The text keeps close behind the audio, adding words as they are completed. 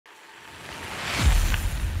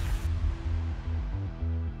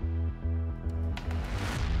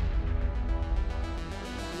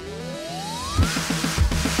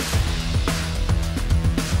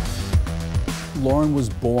Lauren was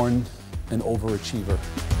born an overachiever.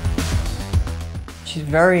 She's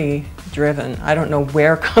very driven. I don't know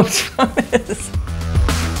where it comes from.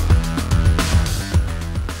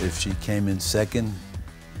 If she came in second,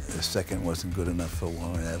 the second wasn't good enough for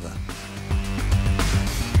Lauren ever.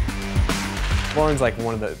 Lauren's like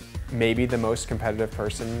one of the, maybe the most competitive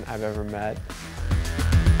person I've ever met.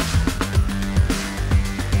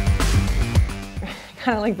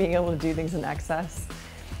 Kind of like being able to do things in excess.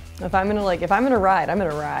 If I'm gonna ride, I'm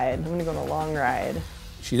gonna ride. I'm gonna go on a long ride.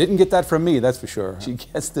 She didn't get that from me, that's for sure. She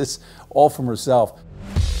gets this all from herself.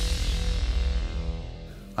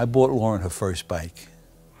 I bought Lauren her first bike,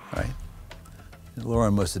 right?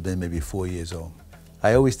 Lauren must have been maybe 4 years old.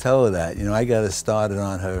 I always tell her that, you know, I got her started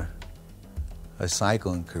on her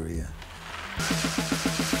cycling career.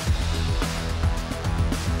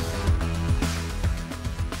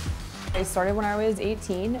 I started when I was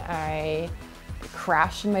 18. I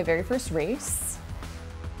crashed in my very first race.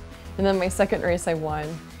 And then my second race I won,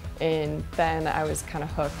 and then I was kind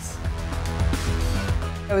of hooked.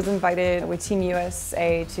 I was invited with Team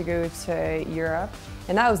USA to go to Europe,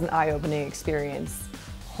 and that was an eye-opening experience.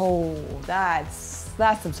 Oh, that's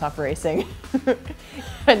some tough racing.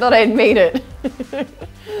 I thought I had made it. I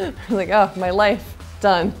was like, oh, my life,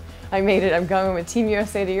 done. I made it. I'm going with Team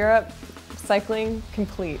USA to Europe, cycling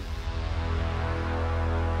complete.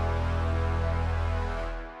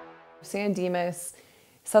 San Dimas,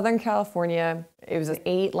 Southern California. It was an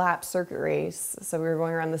 8-lap circuit race, so we were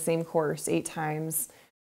going around the same course 8 times.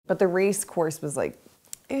 But the race course was like,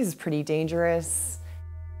 it was pretty dangerous.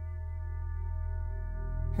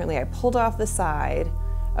 Apparently I pulled off the side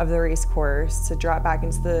of the race course to drop back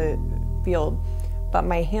into the field, but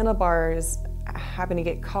my handlebars happened to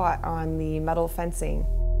get caught on the metal fencing.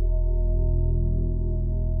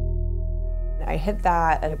 I hit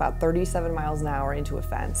that at about 37 miles an hour into a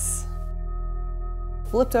fence.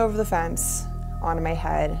 Flipped over the fence onto my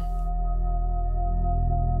head.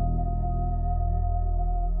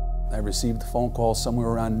 I received a phone call somewhere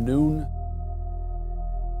around noon.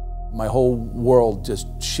 My whole world just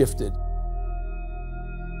shifted.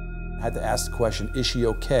 I had to ask the question, is she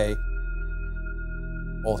okay?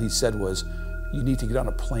 All he said was, you need to get on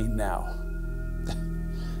a plane now.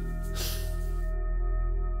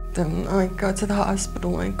 Then I got to the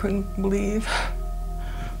hospital and I couldn't believe.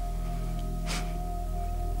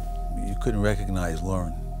 You couldn't recognize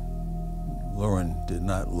Lauren. Lauren did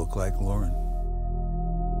not look like Lauren.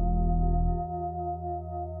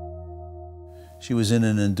 She was in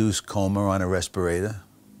an induced coma on a respirator.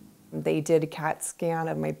 They did a CAT scan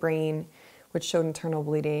of my brain, which showed internal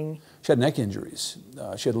bleeding. She had neck injuries.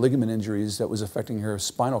 She had ligament injuries that was affecting her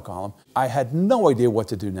spinal column. I had no idea what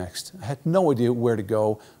to do next. I had no idea where to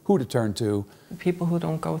go, who to turn to. People who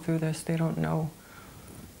don't go through this, they don't know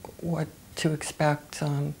what to expect.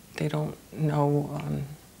 They don't know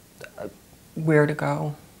where to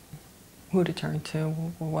go, who to turn to,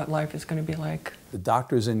 what life is going to be like. The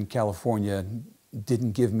doctors in California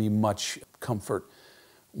didn't give me much comfort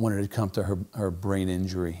when it had come to her brain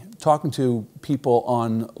injury. Talking to people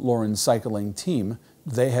on Lauren's cycling team,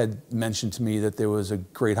 they had mentioned to me that there was a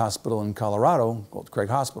great hospital in Colorado called Craig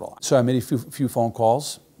Hospital. So I made a few phone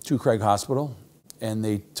calls to Craig Hospital, and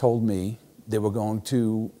they told me they were going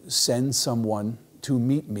to send someone to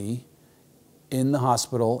meet me in the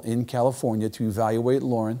hospital in California to evaluate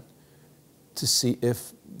Lauren to see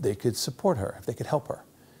if they could support her, if they could help her.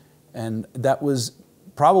 And that was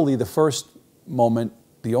probably the first moment,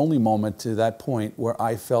 the only moment to that point where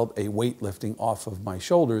I felt a weight lifting off of my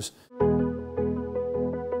shoulders.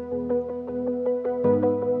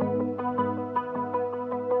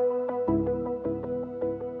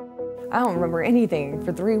 I don't remember anything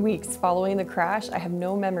for 3 weeks following the crash. I have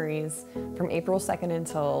no memories from April 2nd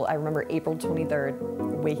until I remember April 23rd,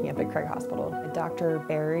 waking up at Craig Hospital. Dr.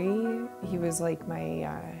 Barry, he was like my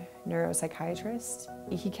neuropsychiatrist.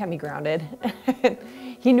 He kept me grounded.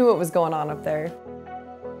 He knew what was going on up there.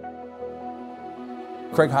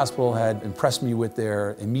 Craig Hospital had impressed me with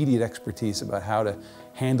their immediate expertise about how to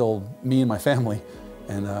handle me and my family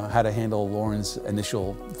and how to handle Lauren's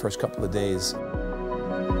initial first couple of days.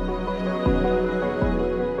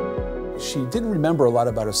 She didn't remember a lot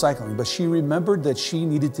about her cycling, but she remembered that she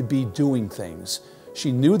needed to be doing things.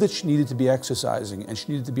 She knew that she needed to be exercising and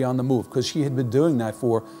she needed to be on the move because she had been doing that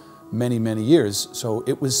for many, many years. So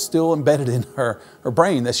it was still embedded in her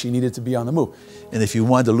brain that she needed to be on the move. And if you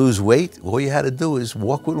wanted to lose weight, all you had to do is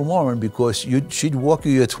walk with Lauren because she'd walk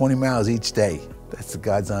you your 20 miles each day. That's the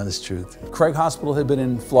God's honest truth. Craig Hospital had been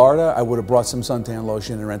in Florida. I would have brought some suntan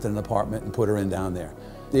lotion and rented an apartment and put her in down there.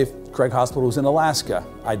 If Craig Hospital was in Alaska,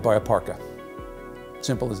 I'd buy a parka.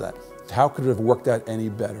 Simple as that. How could it have worked out any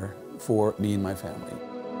better for me and my family?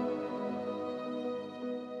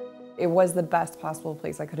 It was the best possible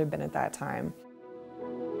place I could have been at that time.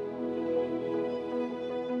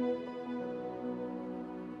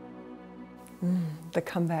 The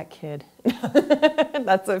comeback kid.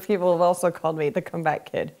 That's what people have also called me, the comeback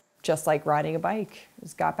kid. Just like riding a bike.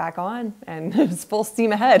 Just got back on and it was full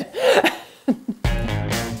steam ahead.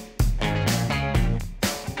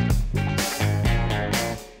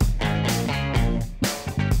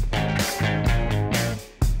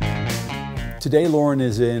 Today, Lauren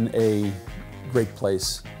is in a great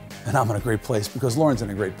place, and I'm in a great place because Lauren's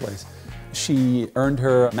in a great place. She earned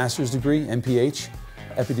her master's degree, MPH,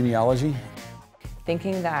 epidemiology.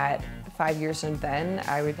 Thinking that 5 years from then,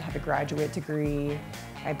 I would have a graduate degree,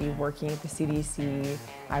 I'd be working at the CDC,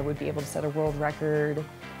 I would be able to set a world record,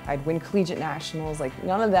 I'd win collegiate nationals, like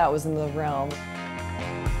none of that was in the realm.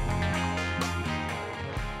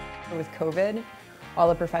 With COVID, all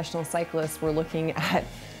the professional cyclists were looking at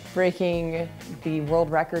breaking the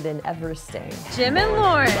world record in Everesting. Jim and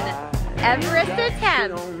Lauren, Everest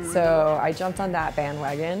attempt. So I jumped on that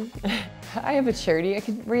bandwagon. I have a charity, I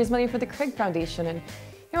could raise money for the Craig Foundation, and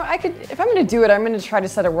you know, if I'm gonna do it, I'm gonna try to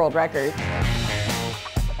set a world record.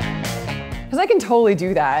 Because I can totally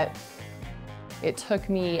do that. It took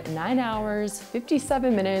me 9 hours,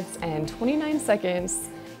 57 minutes, and 29 seconds.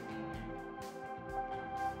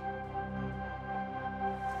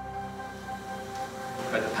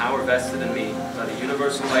 By the power vested in me by the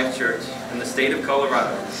Universal Life Church in the state of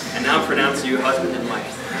Colorado, and now pronounce you husband and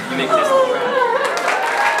wife. You may kiss the bride.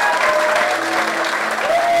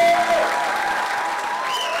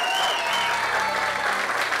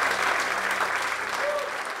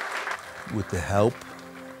 With the help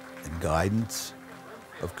and guidance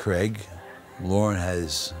of Craig, Lauren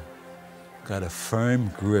has got a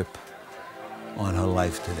firm grip on her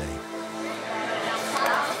life today.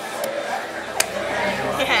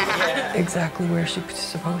 Exactly where she's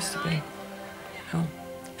supposed to be, you know,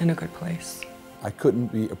 in a good place. I couldn't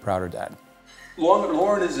be a prouder dad.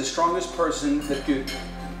 Lauren is the strongest person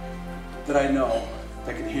that I know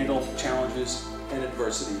that can handle challenges and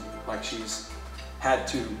adversity like she's had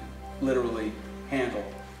to literally handle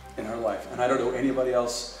in her life. And I don't know anybody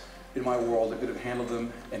else in my world that could have handled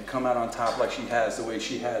them and come out on top like she has, the way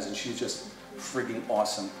she has, and she's just freaking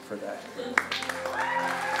awesome for that.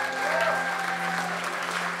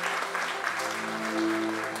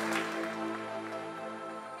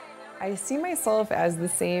 I see myself as the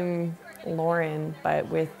same Lauren, but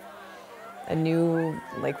with a new,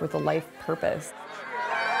 with a life purpose.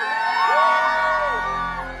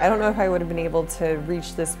 I don't know if I would have been able to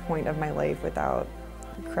reach this point of my life without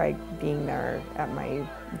Craig being there at my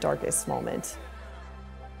darkest moment.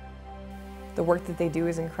 The work that they do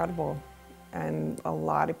is incredible, and a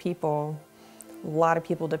lot of people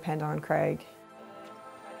depend on Craig.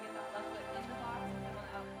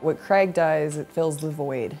 What Craig does, it fills the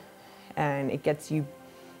void, and it gets you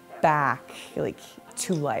back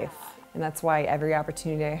to life. And that's why every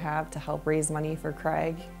opportunity I have to help raise money for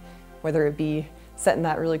Craig, whether it be setting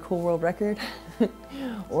that really cool world record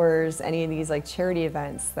or any of these charity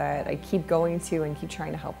events that I keep going to and keep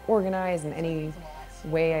trying to help organize in any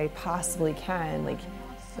way I possibly can,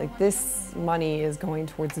 this money is going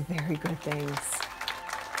towards very good things.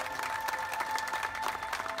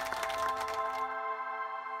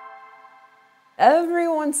 Every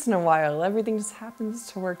once in a while, everything just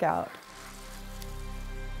happens to work out.